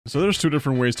So there's two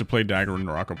different ways to play Dagger in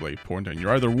Naraka Bladepoint, and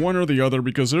you're either one or the other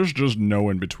because there's just no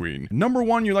in between. Number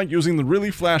one, you like using the really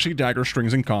flashy Dagger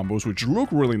strings and combos, which look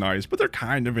really nice, but they're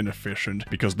kind of inefficient,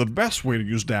 because the best way to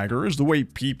use Dagger is the way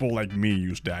people like me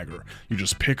use Dagger. You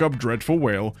just pick up Dreadful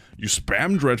Whale, you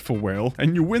spam Dreadful Whale,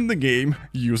 and you win the game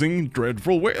using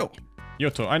Dreadful Whale.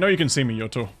 Yoto, I know you can see me,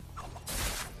 Yoto.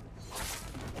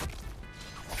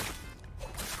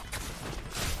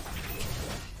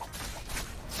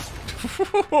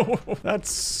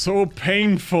 That's so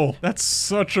painful. That's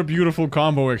such a beautiful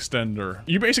combo extender.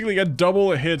 You basically get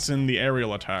double hits in the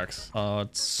aerial attacks.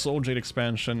 Soul Jade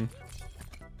expansion.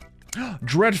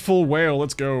 Dreadful Whale,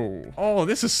 let's go. Oh,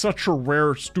 this is such a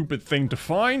rare, stupid thing to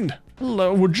find.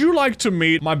 Hello, would you like to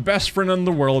meet my best friend in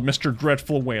the world, Mr.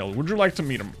 Dreadful Whale? Would you like to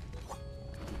meet him?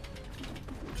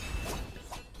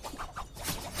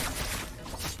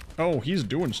 Oh, he's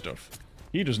doing stuff.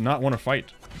 He does not want to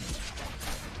fight.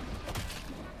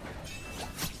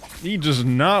 He does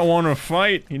not want to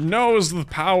fight. He knows the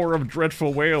power of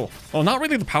Dreadful Whale. Well, not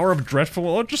really the power of Dreadful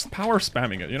Whale, just the power of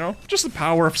spamming it, you know? Just the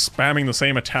power of spamming the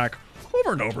same attack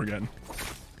over and over again.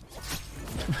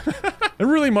 It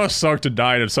really must suck to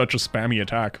die to such a spammy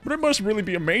attack, but it must really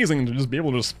be amazing to just be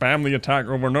able to spam the attack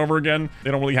over and over again. They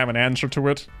don't really have an answer to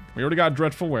it. We already got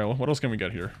Dreadful Whale. What else can we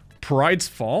get here? Pride's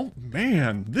Fall?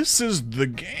 Man, this is the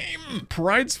game!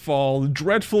 Pride's Fall,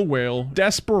 Dreadful Whale,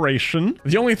 Desperation.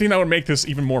 The only thing that would make this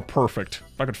even more perfect,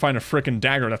 if I could find a frickin'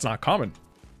 dagger that's not common.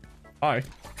 Hi.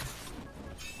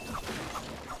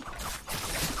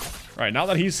 Alright, now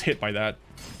that he's hit by that,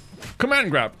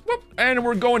 command grab. Whoop, and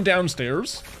we're going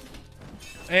downstairs.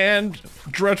 And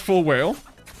Dreadful Whale.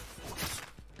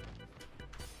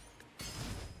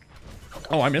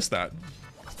 Oh, I missed that.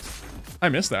 I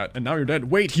missed that, and now you're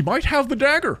dead. Wait, he might have the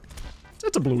dagger!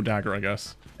 It's a blue dagger, I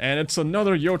guess. And it's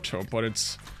another Yoto, but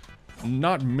it's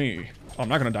not me. Oh, I'm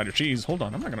not gonna die to cheese. Hold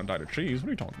on, I'm not gonna die to cheese. What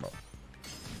are you talking about?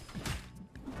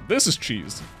 This is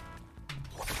cheese.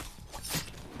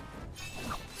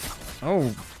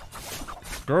 Oh.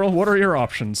 Girl, what are your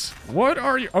options? What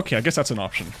are you— okay, I guess that's an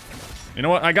option. You know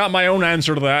what? I got my own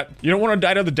answer to that. You don't want to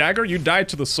die to the dagger? You die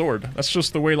to the sword. That's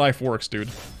just the way life works, dude.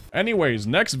 Anyways,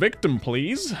 next victim,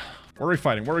 please. Where are we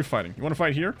fighting? Where are we fighting? You want to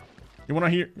fight here? You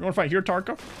want to fight here,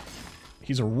 Tarka?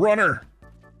 He's a runner.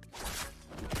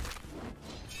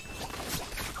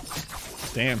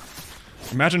 Damn.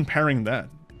 Imagine parrying that.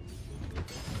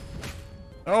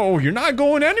 Oh, you're not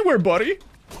going anywhere, buddy.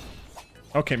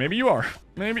 Okay, maybe you are.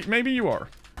 Maybe you are.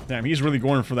 Damn, he's really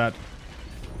going for that.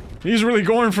 He's really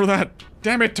going for that.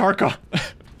 Damn it, Tarka.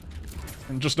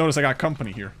 And just notice I got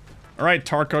company here. Alright,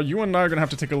 Tarka, you and I are gonna have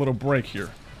to take a little break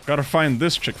here. Gotta find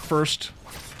this chick first.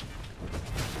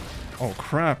 Oh,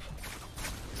 crap.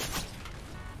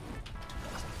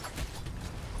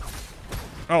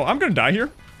 Oh, I'm gonna die here.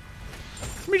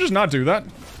 Let me just not do that.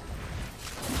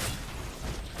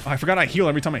 Oh, I forgot I heal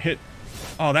every time I hit.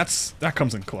 Oh, that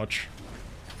comes in clutch.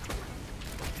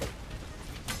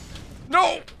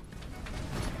 No!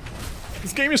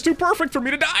 This game is too perfect for me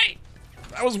to die!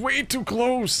 That was way too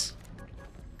close.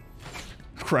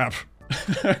 Crap.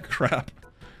 Crap.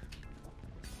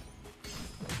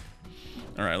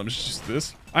 Alright, let me just do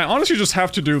this. I honestly just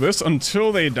have to do this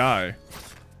until they die.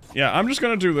 Yeah, I'm just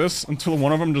gonna do this until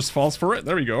one of them just falls for it.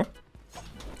 There we go.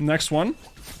 Next one.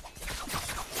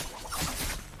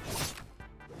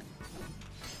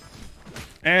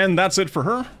 And that's it for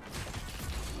her.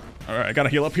 Alright, I gotta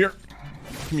heal up here.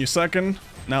 Give me a second.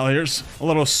 Now here's a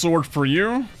little sword for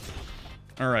you.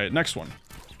 Alright, next one.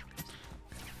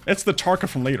 It's the Tarka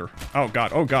from later. Oh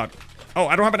god, oh god. Oh,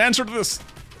 I don't have an answer to this!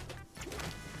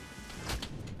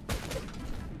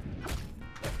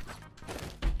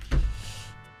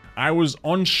 I was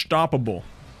unstoppable.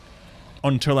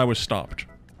 Until I was stopped.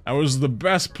 I was the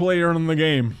best player in the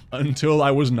game. Until I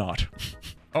was not.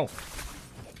 Oh.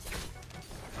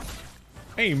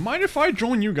 Hey, mind if I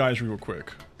join you guys real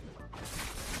quick?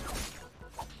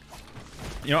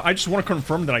 You know, I just want to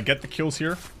confirm that I get the kills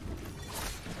here.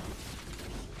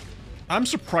 I'm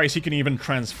surprised he can even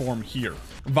transform here.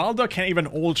 Valda can't even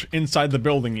ult inside the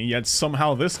building, yet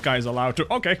somehow this guy's allowed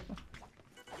to— okay.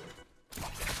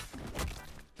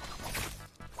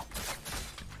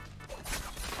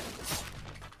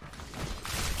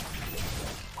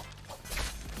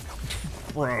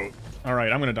 Bro.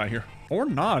 Alright, I'm gonna die here. Or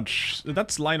not.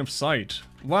 That's line of sight.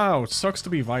 Wow, it sucks to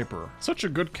be Viper. Such a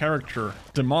good character.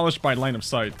 Demolished by line of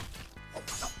sight.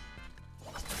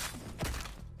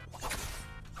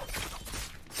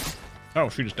 Oh,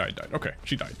 she just died. Okay,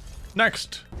 she died.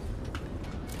 Next.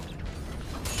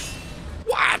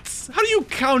 What? How do you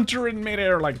counter in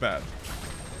midair like that?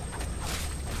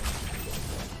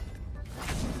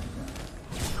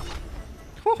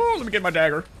 Woohoo, let me get my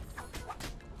dagger.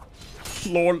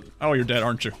 Lord. Oh, you're dead,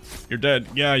 aren't you? You're dead.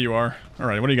 Yeah, you are.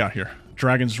 Alright, what do you got here?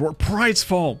 Dragon's Roar. Pride's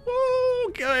Fall.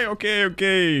 Okay, okay,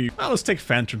 okay. Well, let's take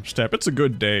Phantom Step. It's a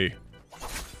good day.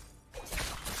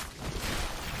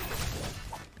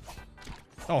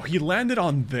 Oh, he landed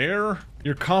on there?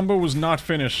 Your combo was not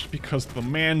finished because the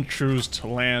man chose to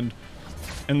land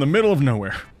in the middle of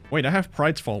nowhere. Wait, I have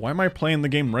Pride's Fall. Why am I playing the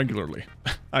game regularly?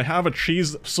 I have a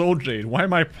cheese soul jade. Why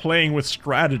am I playing with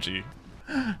strategy?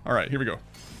 Alright, here we go.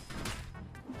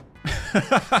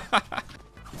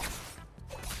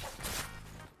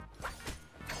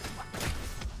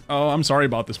 Oh, I'm sorry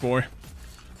about this, boy.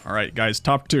 Alright, guys,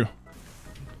 top 2.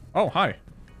 Oh, hi.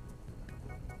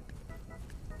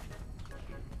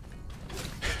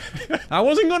 I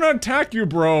wasn't gonna attack you,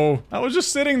 bro. I was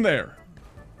just sitting there.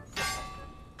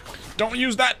 Don't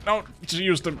use that. No, just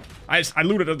use the... I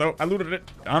looted it, though. I looted it.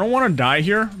 I don't want to die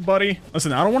here, buddy.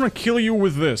 Listen, I don't want to kill you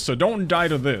with this, so don't die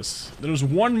to this. There's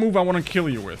one move I want to kill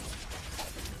you with.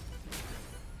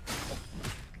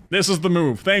 This is the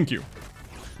move. Thank you.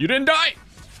 You didn't die!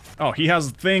 Oh, he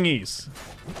has thingies.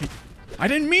 I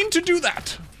didn't mean to do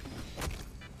that!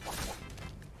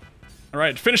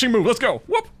 Alright, finishing move. Let's go.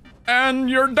 Whoop! And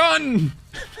you're done!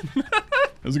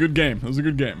 That was a good game. That was a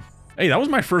good game. Hey, that was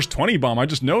my first 20 bomb, I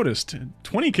just noticed.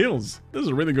 20 kills. This is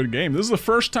a really good game. This is the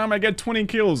first time I get 20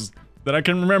 kills that I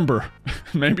can remember.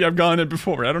 Maybe I've gotten it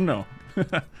before, I don't know.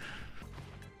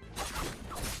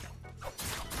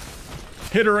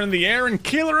 Hit her in the air and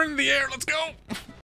kill her in the air, let's go!